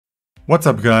What's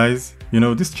up guys?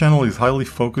 This channel is highly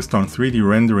focused on 3D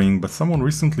rendering, but someone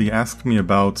recently asked me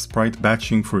about Sprite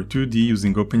Batching for 2D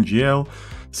using OpenGL,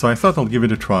 so I thought I'll give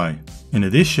it a try. In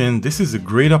addition, this is a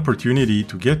great opportunity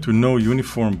to get to know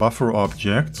uniform buffer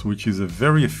objects, which is a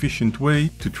very efficient way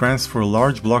to transfer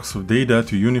large blocks of data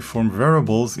to uniform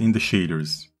variables in the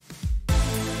shaders.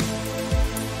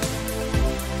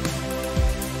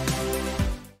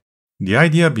 The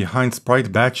idea behind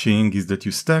sprite batching is that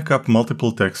you stack up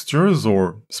multiple textures,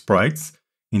 or sprites,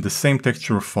 in the same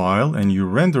texture file, and you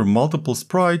render multiple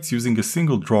sprites using a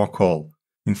single draw call.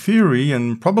 In theory,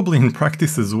 and probably in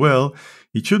practice as well,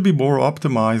 it should be more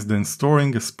optimized than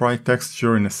storing a sprite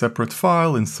texture in a separate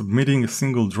file and submitting a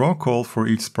single draw call for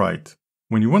each sprite.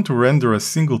 When you want to render a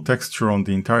single texture on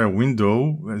the entire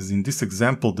window, as in this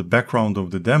example the background of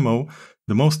the demo,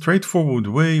 the most straightforward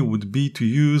way would be to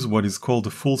use what is called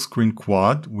a full screen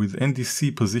quad with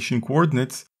NDC position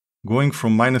coordinates going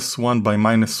from -1 by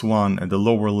 -1 at the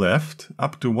lower left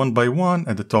up to 1 by 1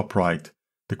 at the top right.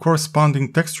 The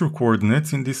corresponding texture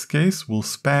coordinates in this case will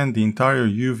span the entire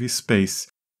UV space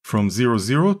from 0,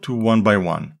 0 to 1 by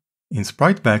 1. In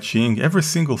sprite batching, every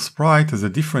single sprite has a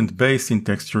different base in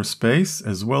texture space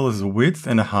as well as a width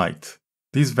and a height.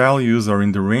 These values are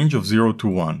in the range of 0 to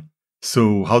 1.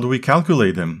 So how do we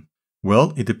calculate them?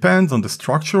 Well, it depends on the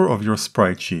structure of your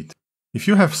sprite sheet. If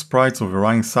you have sprites of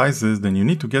varying sizes, then you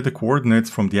need to get the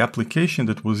coordinates from the application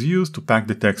that was used to pack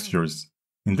the textures.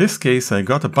 In this case, I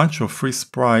got a bunch of free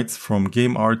sprites from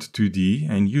GameArt2D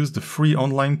and used a free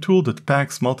online tool that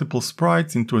packs multiple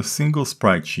sprites into a single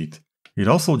sprite sheet. It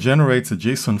also generates a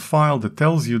JSON file that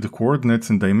tells you the coordinates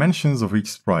and dimensions of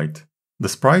each sprite. The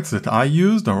sprites that I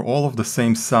used are all of the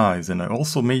same size, and I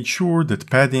also made sure that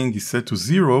padding is set to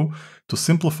 0 to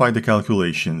simplify the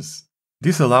calculations.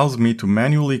 This allows me to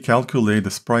manually calculate the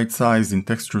sprite size in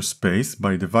texture space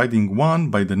by dividing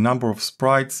 1 by the number of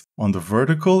sprites on the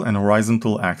vertical and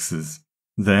horizontal axes.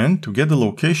 Then, to get the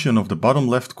location of the bottom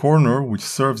left corner, which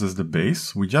serves as the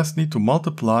base, we just need to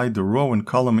multiply the row and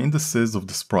column indices of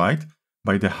the sprite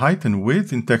by the height and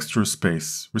width in texture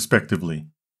space, respectively.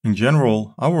 In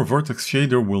general, our vertex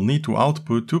shader will need to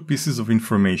output two pieces of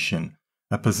information,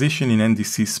 a position in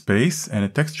NDC space and a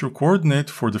texture coordinate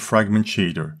for the fragment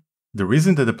shader. The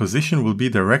reason that the position will be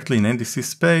directly in NDC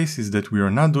space is that we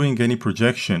are not doing any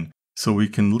projection, so we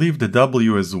can leave the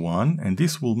W as 1, and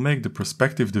this will make the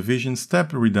perspective division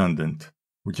step redundant.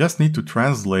 We just need to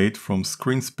translate from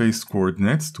screen space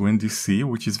coordinates to NDC,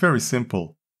 which is very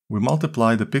simple. We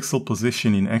multiply the pixel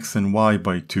position in X and Y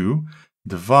by 2,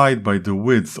 divide by the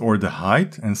width or the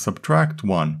height, and subtract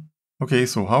 1. Okay,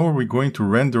 so how are we going to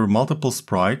render multiple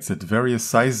sprites at various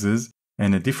sizes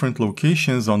and at different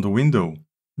locations on the window?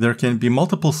 There can be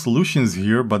multiple solutions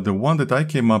here, but the one that I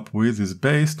came up with is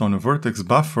based on a vertex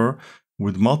buffer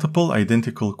with multiple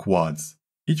identical quads.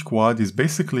 Each quad is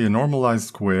basically a normalized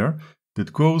square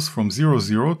that goes from 0,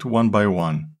 0 to 1 by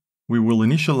 1. We will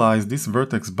initialize this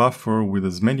vertex buffer with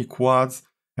as many quads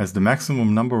as the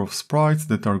maximum number of sprites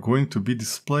that are going to be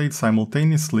displayed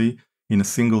simultaneously in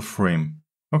a single frame.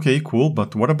 Okay, cool,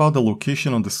 but what about the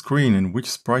location on the screen and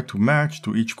which sprite to match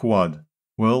to each quad?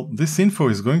 Well, this info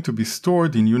is going to be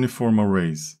stored in uniform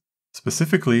arrays.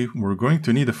 Specifically, we're going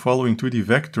to need the following 2D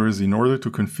vectors in order to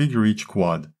configure each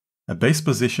quad: a base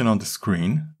position on the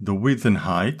screen, the width and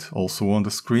height, also on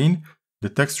the screen, the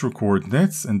texture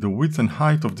coordinates, and the width and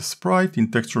height of the sprite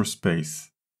in texture space.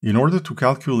 In order to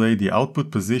calculate the output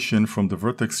position from the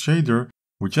vertex shader,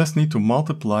 we just need to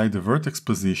multiply the vertex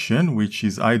position, which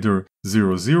is either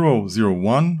 0, 0, 0,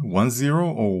 1, 1, 0,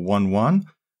 or 1, 1,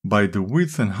 by the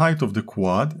width and height of the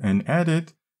quad and add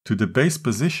it to the base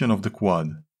position of the quad.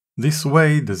 This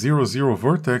way, the 0, 0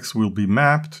 vertex will be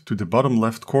mapped to the bottom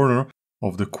left corner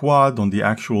of the quad on the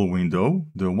actual window,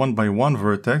 the 1 by 1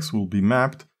 vertex will be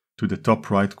mapped to the top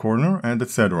right corner, and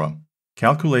etc.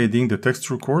 Calculating the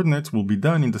texture coordinates will be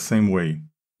done in the same way.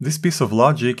 This piece of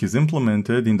logic is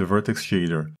implemented in the vertex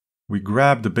shader. We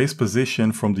grab the base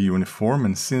position from the uniform,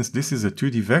 and since this is a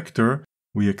 2D vector,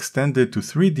 we extend it to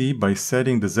 3D by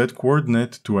setting the Z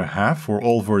coordinate to a half for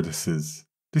all vertices.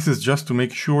 This is just to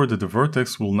make sure that the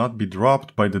vertex will not be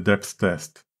dropped by the depth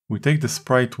test. We take the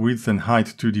sprite width and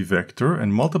height 2D vector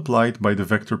and multiply it by the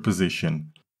vector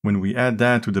position. When we add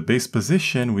that to the base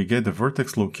position, we get the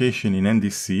vertex location in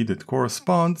NDC that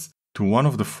corresponds to one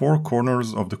of the four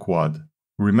corners of the quad.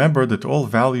 Remember that all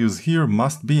values here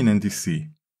must be in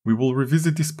NDC. We will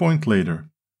revisit this point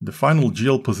later. The final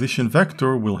GL position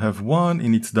vector will have 1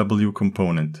 in its W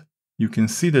component. You can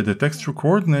see that the texture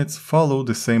coordinates follow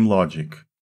the same logic.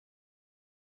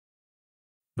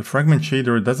 The fragment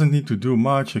shader doesn't need to do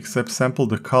much except sample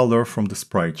the color from the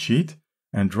sprite sheet,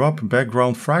 and drop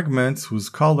background fragments whose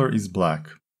color is black.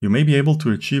 You may be able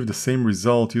to achieve the same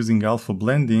result using alpha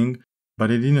blending, but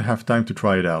I didn't have time to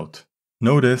try it out.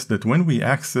 Notice that when we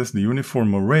access the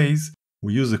uniform arrays,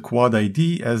 we use a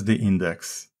QuadID as the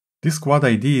index. This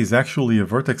QuadID is actually a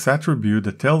vertex attribute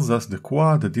that tells us the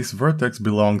quad that this vertex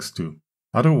belongs to.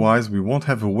 Otherwise, we won't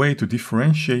have a way to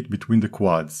differentiate between the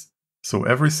quads. So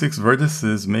every 6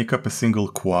 vertices make up a single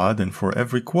quad, and for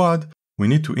every quad, we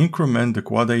need to increment the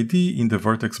QuadID in the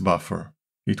vertex buffer.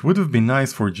 It would have been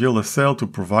nice for GLSL to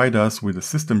provide us with a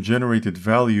system-generated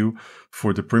value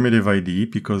for the primitive ID,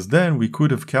 because then we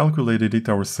could have calculated it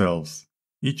ourselves.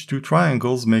 Each 2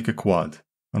 triangles make a quad.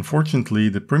 Unfortunately,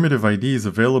 the primitive ID is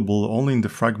available only in the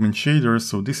fragment shader,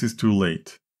 so this is too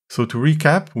late. So to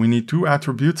recap, we need 2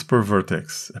 attributes per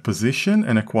vertex, a position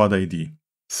and a QuadID.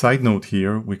 Side note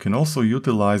here, we can also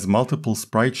utilize multiple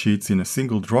sprite sheets in a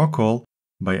single draw call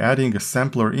by adding a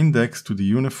sampler index to the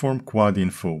uniform quad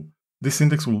info. This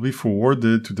index will be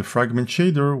forwarded to the fragment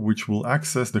shader, which will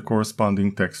access the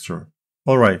corresponding texture.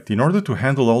 Alright, in order to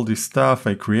handle all this stuff,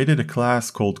 I created a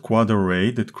class called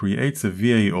QuadArray that creates a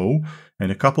VAO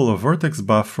and a couple of vertex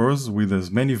buffers with as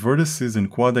many vertices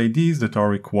and QuadIDs that are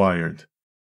required.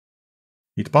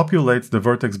 It populates the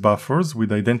vertex buffers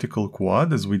with identical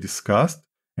quad as we discussed,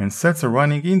 and sets a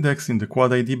running index in the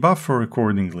QuadID buffer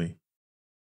accordingly.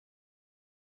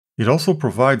 It also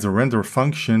provides a render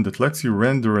function that lets you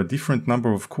render a different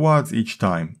number of quads each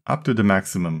time, up to the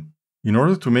maximum. In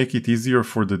order to make it easier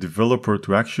for the developer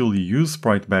to actually use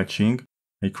sprite batching,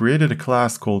 I created a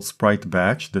class called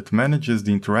SpriteBatch that manages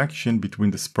the interaction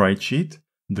between the sprite sheet,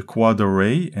 the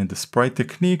QuadArray, and the sprite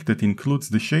technique that includes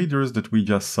the shaders that we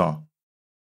just saw.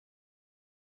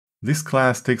 This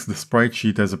class takes the sprite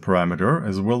sheet as a parameter,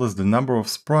 as well as the number of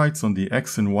sprites on the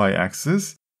X and Y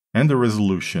axis, and the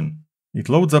resolution. It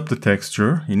loads up the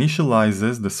texture,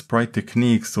 initializes the sprite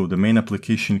technique so the main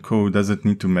application code doesn't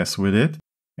need to mess with it,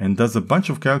 and does a bunch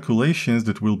of calculations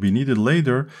that will be needed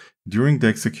later during the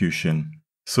execution.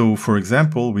 So, for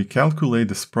example, we calculate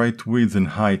the sprite width and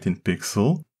height in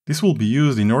pixel. This will be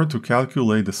used in order to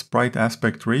calculate the sprite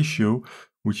aspect ratio,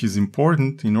 which is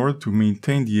important in order to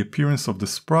maintain the appearance of the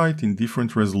sprite in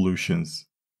different resolutions.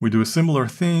 We do a similar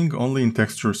thing only in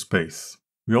texture space.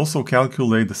 We also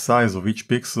calculate the size of each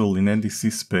pixel in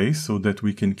NDC space so that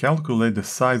we can calculate the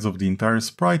size of the entire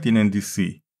sprite in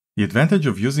NDC. The advantage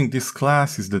of using this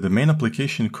class is that the main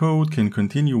application code can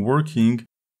continue working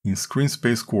in screen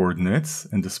space coordinates,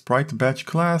 and the SpriteBatch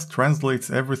class translates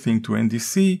everything to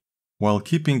NDC while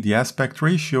keeping the aspect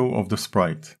ratio of the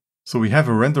sprite. So we have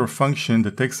a render function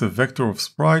that takes a vector of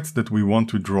sprites that we want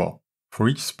to draw. For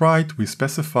each sprite, we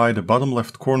specify the bottom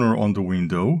left corner on the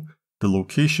window, the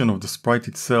location of the sprite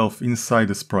itself inside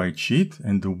the sprite sheet,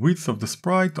 and the width of the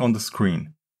sprite on the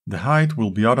screen. The height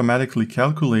will be automatically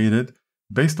calculated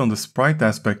based on the sprite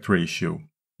aspect ratio.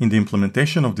 In the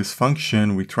implementation of this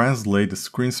function, we translate the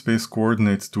screen space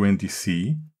coordinates to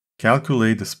NDC,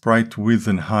 calculate the sprite width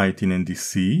and height in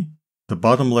NDC, the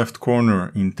bottom left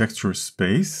corner in texture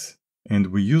space, and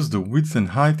we use the width and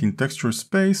height in texture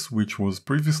space, which was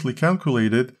previously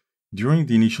calculated during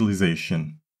the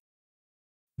initialization.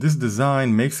 This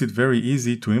design makes it very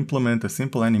easy to implement a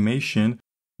simple animation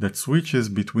that switches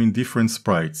between different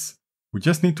sprites. We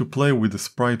just need to play with the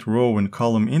sprite row and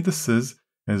column indices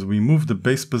as we move the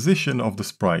base position of the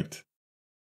sprite.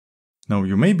 Now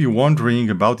you may be wondering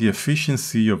about the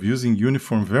efficiency of using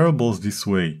uniform variables this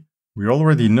way. We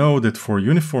already know that for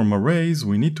uniform arrays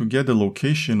we need to get the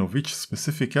location of each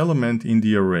specific element in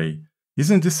the array.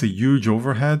 Isn't this a huge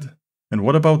overhead? And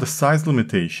what about the size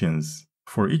limitations?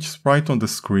 For each sprite on the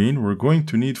screen we're going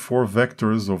to need 4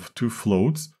 vectors of 2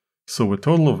 floats, so a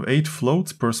total of 8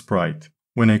 floats per sprite.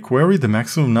 When I query the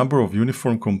maximum number of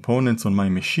uniform components on my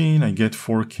machine, I get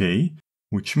 4K,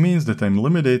 which means that I'm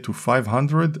limited to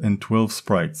 512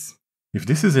 sprites. If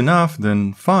this is enough,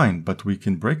 then fine, but we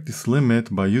can break this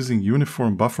limit by using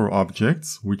uniform buffer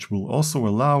objects, which will also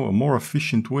allow a more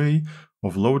efficient way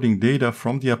of loading data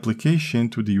from the application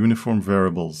to the uniform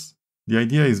variables. The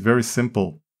idea is very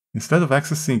simple. Instead of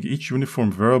accessing each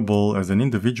uniform variable as an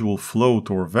individual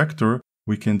float or vector,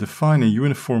 we can define a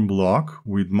uniform block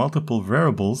with multiple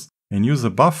variables and use a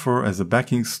buffer as a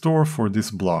backing store for this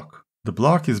block. The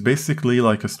block is basically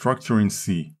like a structure in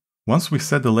C. Once we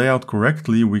set the layout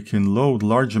correctly, we can load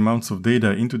large amounts of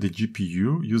data into the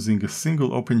GPU using a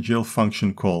single OpenGL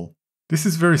function call. This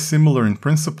is very similar in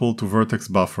principle to vertex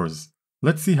buffers.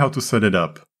 Let's see how to set it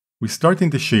up. We start in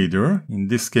the shader, in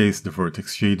this case the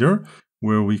vertex shader,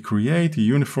 where we create a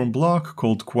uniform block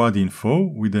called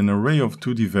QuadInfo with an array of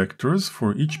 2D vectors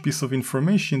for each piece of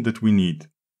information that we need.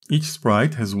 Each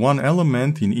sprite has one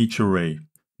element in each array.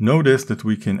 Notice that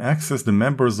we can access the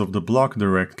members of the block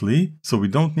directly, so we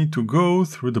don't need to go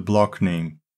through the block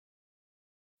name.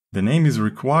 The name is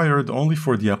required only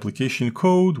for the application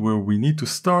code, where we need to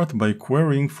start by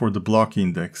querying for the block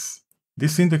index.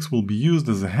 This index will be used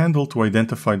as a handle to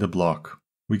identify the block.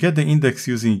 We get the index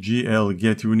using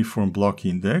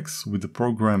GL_getUniformBlockIndex with the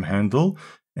program handle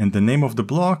and the name of the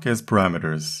block as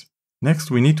parameters.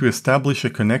 Next, we need to establish a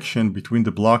connection between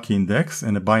the block index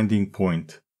and a binding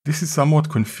point. This is somewhat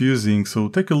confusing, so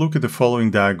take a look at the following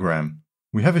diagram.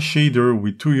 We have a shader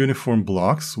with two uniform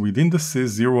blocks with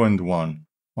indices 0 and 1.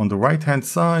 On the right-hand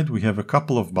side, we have a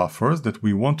couple of buffers that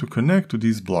we want to connect to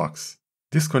these blocks.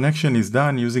 This connection is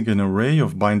done using an array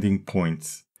of binding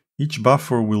points. Each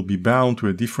buffer will be bound to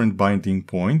a different binding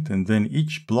point, and then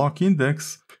each block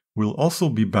index will also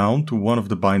be bound to one of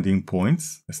the binding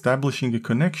points, establishing a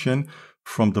connection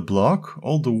from the block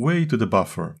all the way to the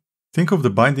buffer. Think of the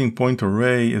binding point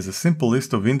array as a simple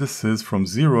list of indices from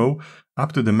 0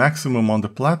 up to the maximum on the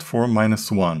platform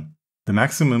 -1. The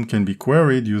maximum can be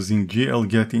queried using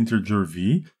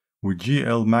GLGetIntegerV with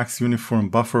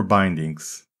GLMaxUniformBuffer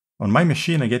bindings. On my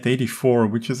machine I get 84,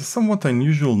 which is a somewhat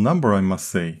unusual number, I must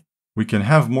say. We can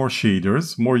have more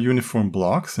shaders, more uniform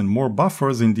blocks, and more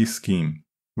buffers in this scheme.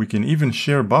 We can even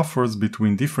share buffers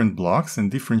between different blocks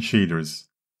and different shaders.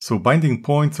 So binding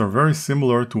points are very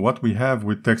similar to what we have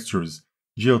with textures,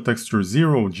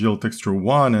 GLTexture0,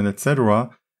 GLTexture1, and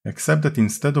etc., except that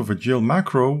instead of a GL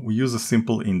macro, we use a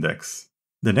simple index.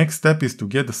 The next step is to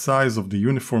get the size of the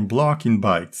uniform block in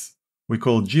bytes. We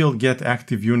call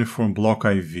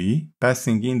GLGetActiveUniformBlockIV,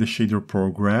 passing in the shader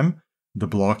program, the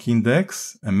block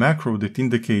index, a macro that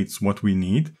indicates what we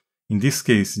need, in this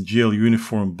case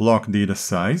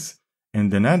GLUniformBlockDataSize,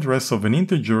 and an address of an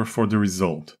integer for the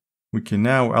result. We can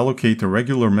now allocate a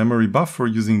regular memory buffer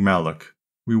using malloc.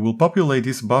 We will populate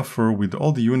this buffer with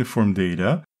all the uniform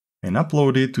data and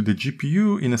upload it to the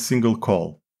GPU in a single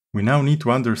call. We now need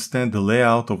to understand the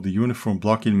layout of the uniform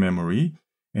block in memory,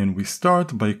 and we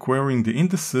start by querying the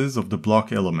indices of the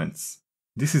block elements.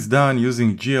 This is done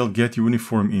using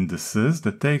GLGetUniformIndices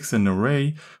that takes an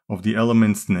array of the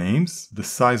elements' names, the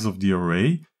size of the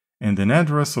array, and an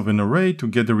address of an array to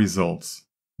get the results.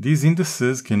 These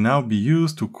indices can now be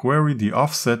used to query the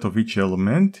offset of each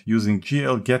element using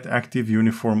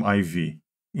GLGetActiveUniformIV.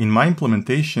 In my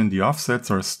implementation, the offsets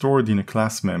are stored in a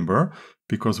class member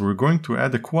because we're going to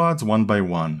add the quads one by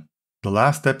one. The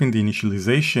last step in the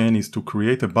initialization is to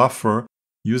create a buffer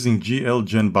using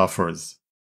GLGenBuffers.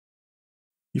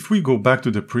 If we go back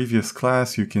to the previous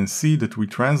class, you can see that we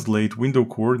translate window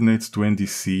coordinates to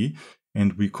NDC,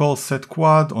 and we call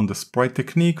setQuad on the sprite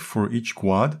technique for each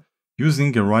quad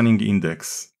using a running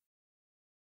index.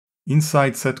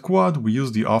 Inside setQuad, we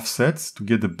use the offsets to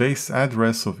get the base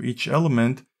address of each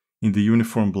element in the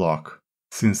uniform block.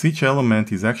 Since each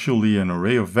element is actually an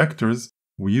array of vectors,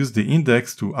 we use the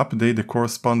index to update the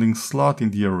corresponding slot in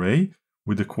the array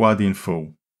with the quad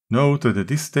info. Note that at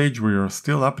this stage we are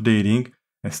still updating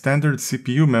a standard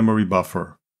CPU memory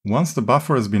buffer. Once the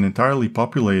buffer has been entirely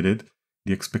populated,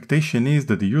 the expectation is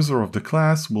that the user of the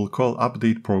class will call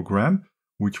updateProgram,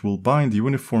 which will bind the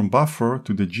uniform buffer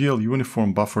to the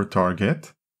GLUniformBuffer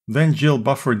target, then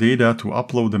GLBufferData to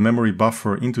upload the memory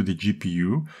buffer into the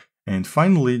GPU, and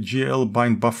finally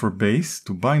GLBindBufferBase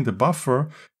to bind the buffer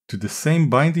to the same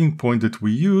binding point that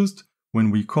we used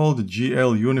when we called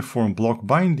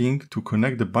GLUniformBlockBinding to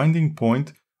connect the binding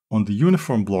point on the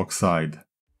uniform block side.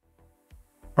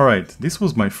 Alright, this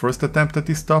was my first attempt at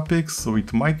this topic, so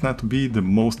it might not be the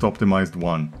most optimized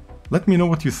one. Let me know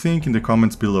what you think in the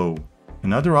comments below.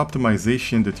 Another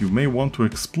optimization that you may want to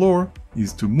explore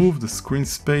is to move the screen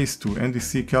space to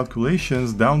NDC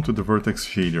calculations down to the vertex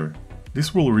shader.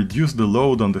 This will reduce the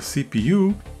load on the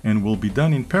CPU and will be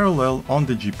done in parallel on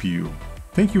the GPU.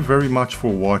 Thank you very much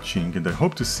for watching, and I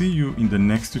hope to see you in the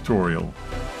next tutorial.